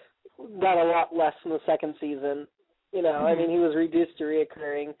character got a lot less in the second season. I mean, he was reduced to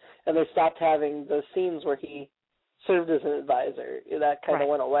reoccurring, and they stopped having those scenes where he served as an advisor. That kind of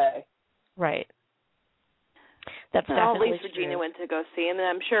went away. Right. That's at definitely least Regina went to go see him, and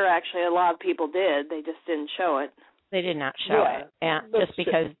I'm sure actually a lot of people did. They just didn't show it. They did not show it, and just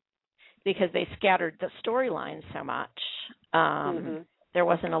because they scattered the storylines so much. There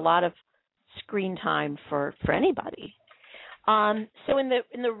wasn't a lot of screen time for anybody. So in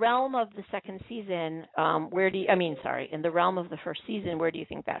the realm of the second season, in the realm of the first season, where do you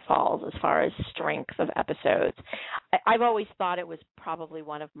think that falls as far as strength of episodes? I've always thought it was probably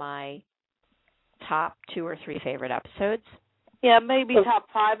one of my top 2 or 3 favorite episodes. Yeah, maybe top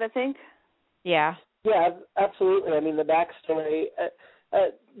 5, I think. Yeah. Yeah, absolutely. I mean, the backstory,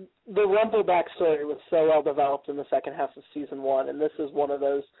 the Rumpel backstory was so well developed in the second half of season 1, and this is one of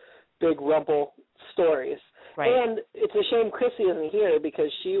those big Rumpel stories. Right. And it's a shame Chrissy isn't here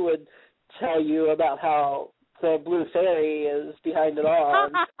because she would tell you about how the Blue Fairy is behind it all.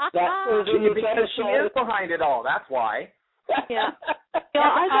 And that was because she is behind it all. That's why. Yeah.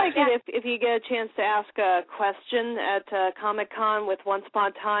 I'd like it if you get a chance to ask a question at Comic-Con with Once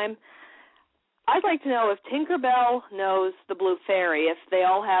Upon a Time. I'd like to know if Tinkerbell knows the Blue Fairy, if they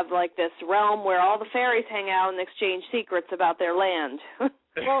all have like this realm where all the fairies hang out and exchange secrets about their land.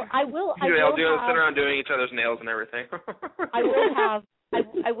 Well, I will sit around doing each other's nails and everything.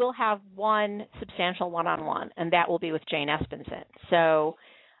 I will have one substantial one-on-one, and that will be with Jane Espenson. So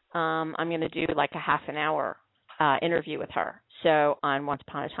I'm going to do like a half an hour interview with her. So on Once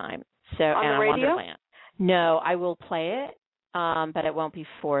Upon a Time. So on and the radio? Wonderland. No, I will play it, but it won't be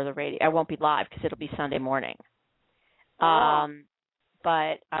for the radio. I won't be live because it'll be Sunday morning.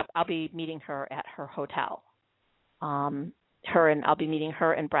 But I'll be meeting her at her hotel. I'll be meeting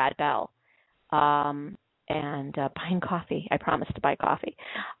her and Brad Bell. And and buying coffee. I promised to buy coffee.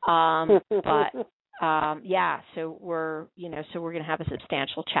 So we're going to have a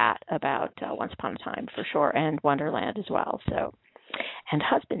substantial chat about Once Upon a Time for sure, and Wonderland as well. So, and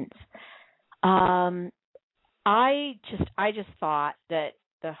husbands. I just thought that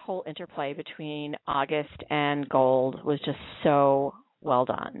the whole interplay between August and Gold was just so well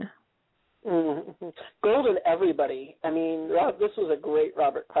done. Mm-hmm. Gold and everybody. I mean, this was a great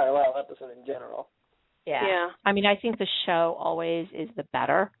Robert Carlyle episode in general. Yeah. I mean, I think the show always is the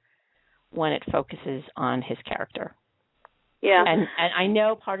better when it focuses on his character. Yeah. And I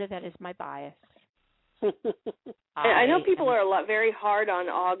know part of that is my bias. I know people are very hard on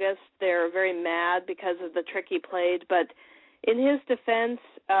August. They're very mad because of the trick he played, but in his defense,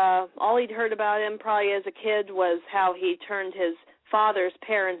 all he'd heard about him probably as a kid was how he turned his father's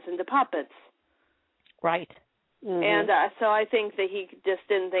parents into puppets. Right. Mm-hmm. And so I think that he just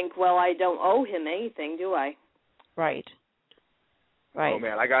didn't think, well, I don't owe him anything, do I? Right. Right. Oh,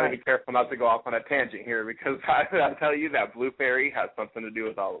 man, I got to be careful not to go off on a tangent here because I'll tell you that Blue Fairy has something to do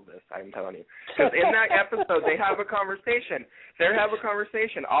with all of this, I'm telling you. Because in that episode, they have a conversation.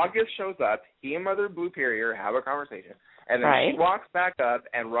 August shows up. He and Mother Blue Fairy have a conversation. And then she walks back up,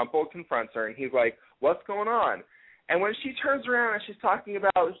 and Rumple confronts her, and he's like, what's going on? And when she turns around and she's talking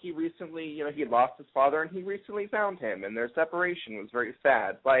about he recently, he lost his father, and he recently found him, and their separation was very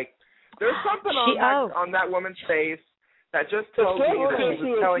sad. Like, there's something on that woman's face that just tells me that she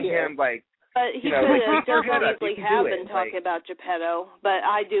was telling him, like, he could have easily have been talking about Geppetto, but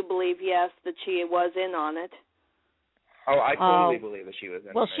I do believe, yes, that she was in on it. Oh, I totally believe that she was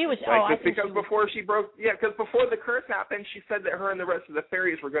in on it. Well, she was, because before the curse happened, she said that her and the rest of the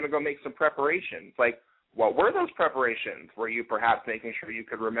fairies were going to go make some preparations. Like, what were those preparations? Were you perhaps making sure you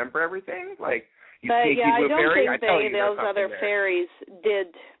could remember everything? Like, I don't think those other fairies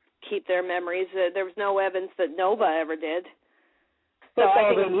did keep their memories. There was no evidence that Nova ever did. So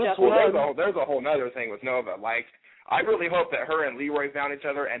I think there's a whole other thing with Nova. Like, I really hope that her and Leroy found each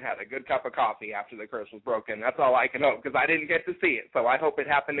other and had a good cup of coffee after the curse was broken. That's all I can hope, because I didn't get to see it. So I hope it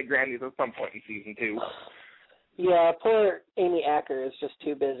happened to Granny's at some point in season 2. Yeah, poor Amy Acker is just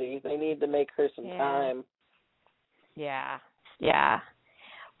too busy. They need to make her some time. Yeah.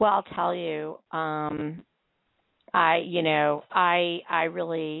 Well, I'll tell you, I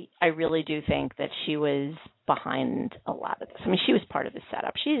really do think that she was behind a lot of this. I mean, she was part of the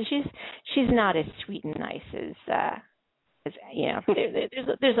setup. She's not as sweet and nice as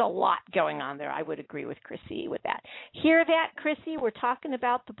there's a lot going on there. I would agree with Chrissy with that. Hear that, Chrissy? We're talking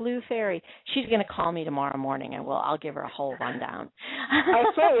about the Blue Fairy. She's going to call me tomorrow morning, and I'll give her a whole rundown. I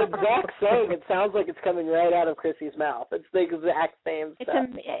saw the exact same. It sounds like it's coming right out of Chrissy's mouth. It's the exact same stuff.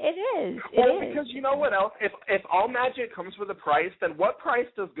 It is. Because you know what else? If all magic comes with a price, then what price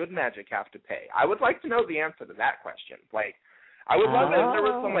does good magic have to pay? I would like to know the answer to that question. Like, I would love it if there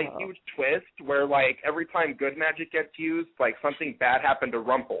was some huge twist where every time good magic gets used, something bad happened to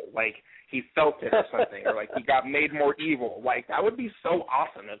Rumple, he felt it or something, or he got made more evil. That would be so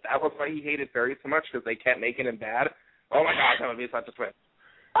awesome if that was why he hated fairies so much, because they kept making him bad. Oh my gosh, that would be such a twist.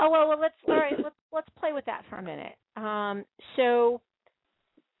 Oh well, let's play with that for a minute.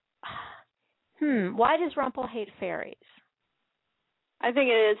 Why does Rumple hate fairies? I think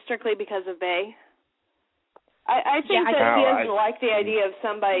it is strictly because of Bay. I think that he doesn't like the idea of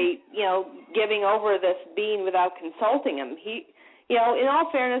somebody, giving over this bean without consulting him. He, in all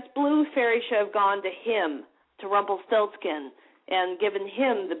fairness, Blue Fairy should have gone to him, to Rumpelstiltskin, and given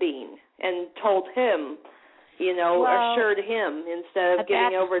him the bean and told him, assured him instead of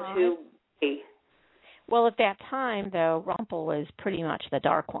giving over to Bay. Well, at that time, though, Rumple was pretty much the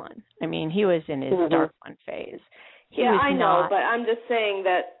Dark One. I mean, he was in his Dark One phase. I know, but I'm just saying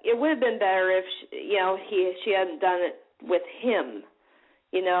that it would have been better if she hadn't done it with him.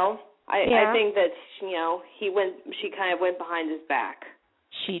 I think that she kind of went behind his back.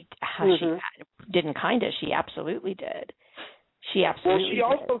 She didn't she absolutely did. She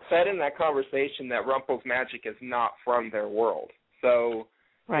also said in that conversation that Rumple's magic is not from their world. So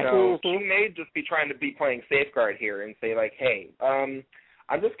she may just be trying to be playing safeguard here and say hey,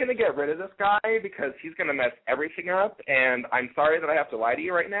 I'm just going to get rid of this guy because he's going to mess everything up, and I'm sorry that I have to lie to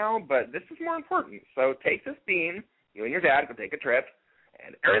you right now, but this is more important. So take this bean, you and your dad can take a trip,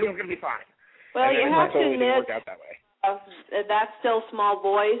 and everything's going to be fine. Well, you have to admit, work out that way. That's still small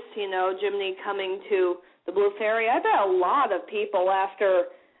voice, Jiminy coming to the Blue Fairy. I bet a lot of people,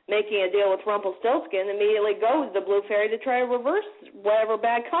 after making a deal with Rumpelstiltskin, immediately go to the Blue Fairy to try to reverse whatever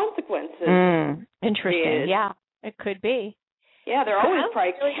bad consequences. Interesting. Yeah, it could be. Yeah, they're always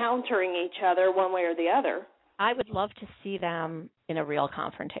probably countering each other one way or the other. I would love to see them in a real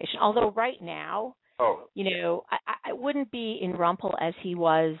confrontation. Although right now, I wouldn't be in Rumple as he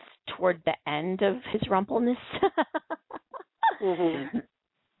was toward the end of his Rumpleness. Mm-hmm.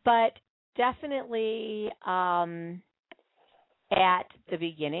 But definitely at the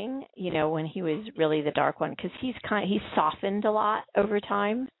beginning, when he was really the dark one, because he's softened a lot over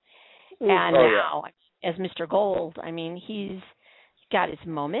time. And now, as Mr. Gold, he's got his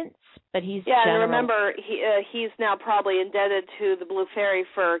moments, but he's and remember, he's now probably indebted to the Blue Fairy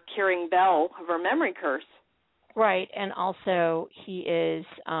for curing Belle of her memory curse. Right, and also he is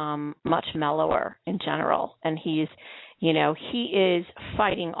much mellower in general, and he is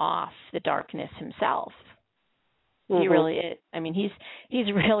fighting off the darkness himself. Mm-hmm. He really is. He's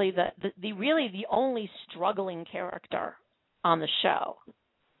really the only struggling character on the show.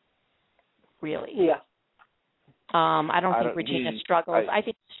 Really. Yeah. I don't think Regina struggles. I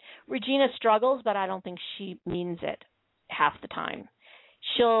think Regina struggles, but I don't think she means it half the time.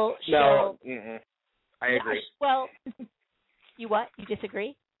 She'll I agree. Well, you what? You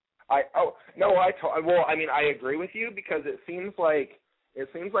disagree? I agree with you, because it seems like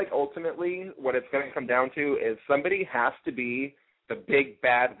ultimately what it's going to come down to is somebody has to be the big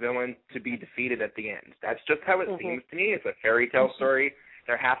bad villain to be defeated at the end. That's just how it seems to me. It's a fairy tale story.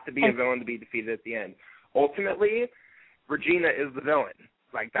 There has to be a villain to be defeated at the end. Ultimately, Regina is the villain.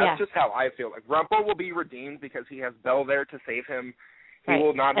 That's just how I feel. Rumple will be redeemed because he has Belle there to save him. He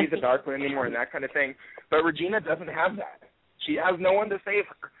will not be the Dark One anymore and that kind of thing. But Regina doesn't have that. She has no one to save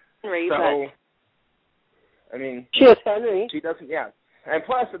her. Right, she has Henry. She doesn't, And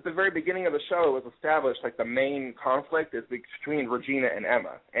plus, at the very beginning of the show, it was established the main conflict is between Regina and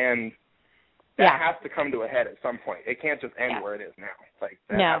Emma. And that has to come to a head at some point. It can't just end where it is now.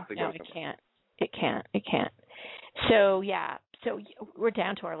 It can't. So, So we're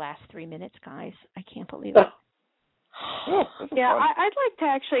down to our last 3 minutes, guys. I can't believe it. I'd like to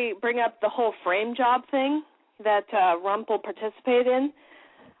actually bring up the whole frame job thing that Rumple participated in.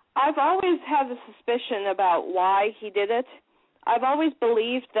 I've always had the suspicion about why he did it. I've always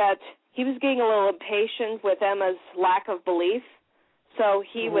believed that he was getting a little impatient with Emma's lack of belief, so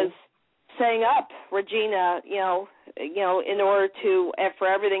he was setting up Regina, in order for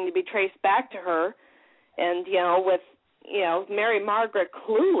everything to be traced back to her, and with Mary Margaret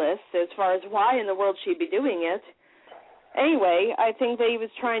clueless as far as why in the world she'd be doing it. Anyway, I think that he was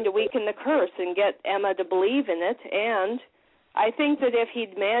trying to weaken the curse and get Emma to believe in it, and I think that if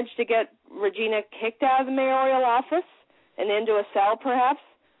he'd managed to get Regina kicked out of the mayoral office and into a cell perhaps,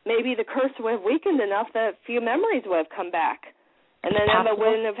 maybe the curse would have weakened enough that a few memories would have come back, and then Emma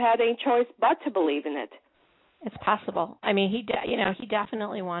wouldn't have had any choice but to believe in it. It's possible. He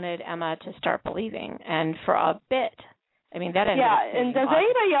definitely wanted Emma to start believing, and for a bit. That ended up and does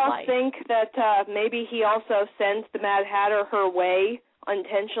anybody else think that maybe he also sends the Mad Hatter her way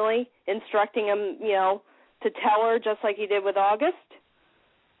unintentionally, instructing him, to tell her just like he did with August?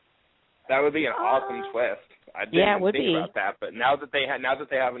 That would be an awesome twist. I didn't think about that, but now that they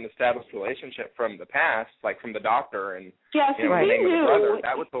have an established relationship from the past, like from the Doctor and he name knew, of the brother,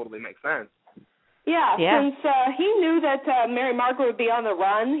 that would totally make sense. Yeah, since he knew that Mary Margaret would be on the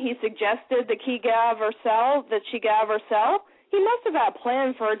run, he suggested that she get out of her cell. He must have had a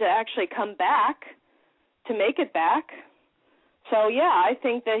plan for her to actually come back, to make it back. So, I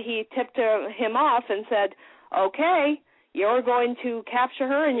think that he tipped him off and said, okay, you're going to capture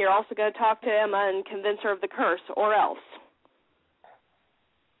her and you're also going to talk to Emma and convince her of the curse, or else.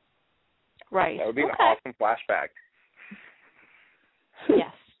 Right. That would be an awesome flashback.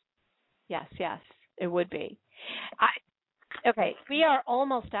 Yes, it would be. Okay, we are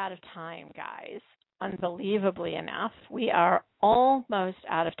almost out of time, guys. Unbelievably enough, we are almost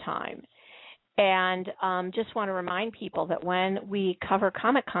out of time. And just want to remind people that when we cover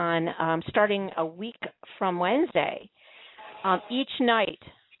Comic-Con, starting a week from Wednesday, each night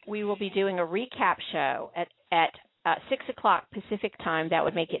we will be doing a recap show at 6 o'clock Pacific time. That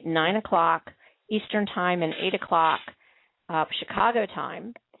would make it 9 o'clock Eastern time and 8 o'clock Chicago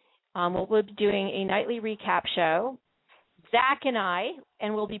time. We'll be doing a nightly recap show. Zach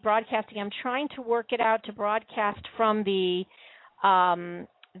and we'll be broadcasting. I'm trying to work it out to broadcast from the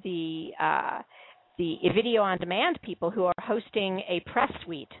video on demand people who are hosting a press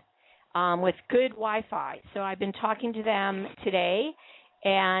suite with good Wi-Fi. So I've been talking to them today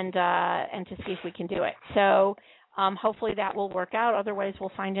and to see if we can do it. So hopefully that will work out. Otherwise,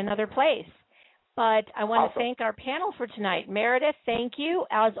 we'll find another place. But I want to thank our panel for tonight. Meredith, thank you,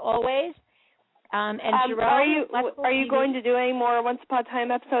 as always. And Jerome, are you going to do any more Once Upon a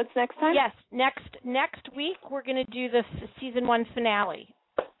Time episodes next time? Yes. Next week, we're going to do the season 1 finale.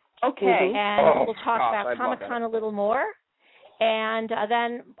 Okay. And we'll talk about Comic-Con a little more. And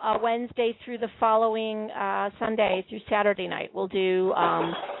then Wednesday through the following Sunday through Saturday night, we'll do,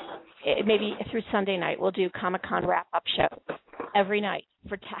 maybe through Sunday night, we'll do Comic-Con wrap-up show every night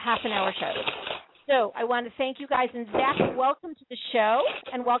for half-an-hour shows. So I want to thank you guys. And, Zach, welcome to the show,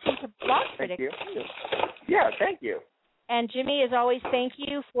 and welcome to Blog Critic. Thank you. Yeah, thank you. And, Jimmy, as always, thank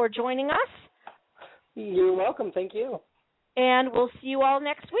you for joining us. You're welcome. Thank you. And we'll see you all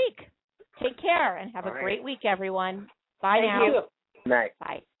next week. Take care and have a great week, everyone. Bye now. Thank you. Night.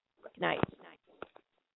 Bye. Good night.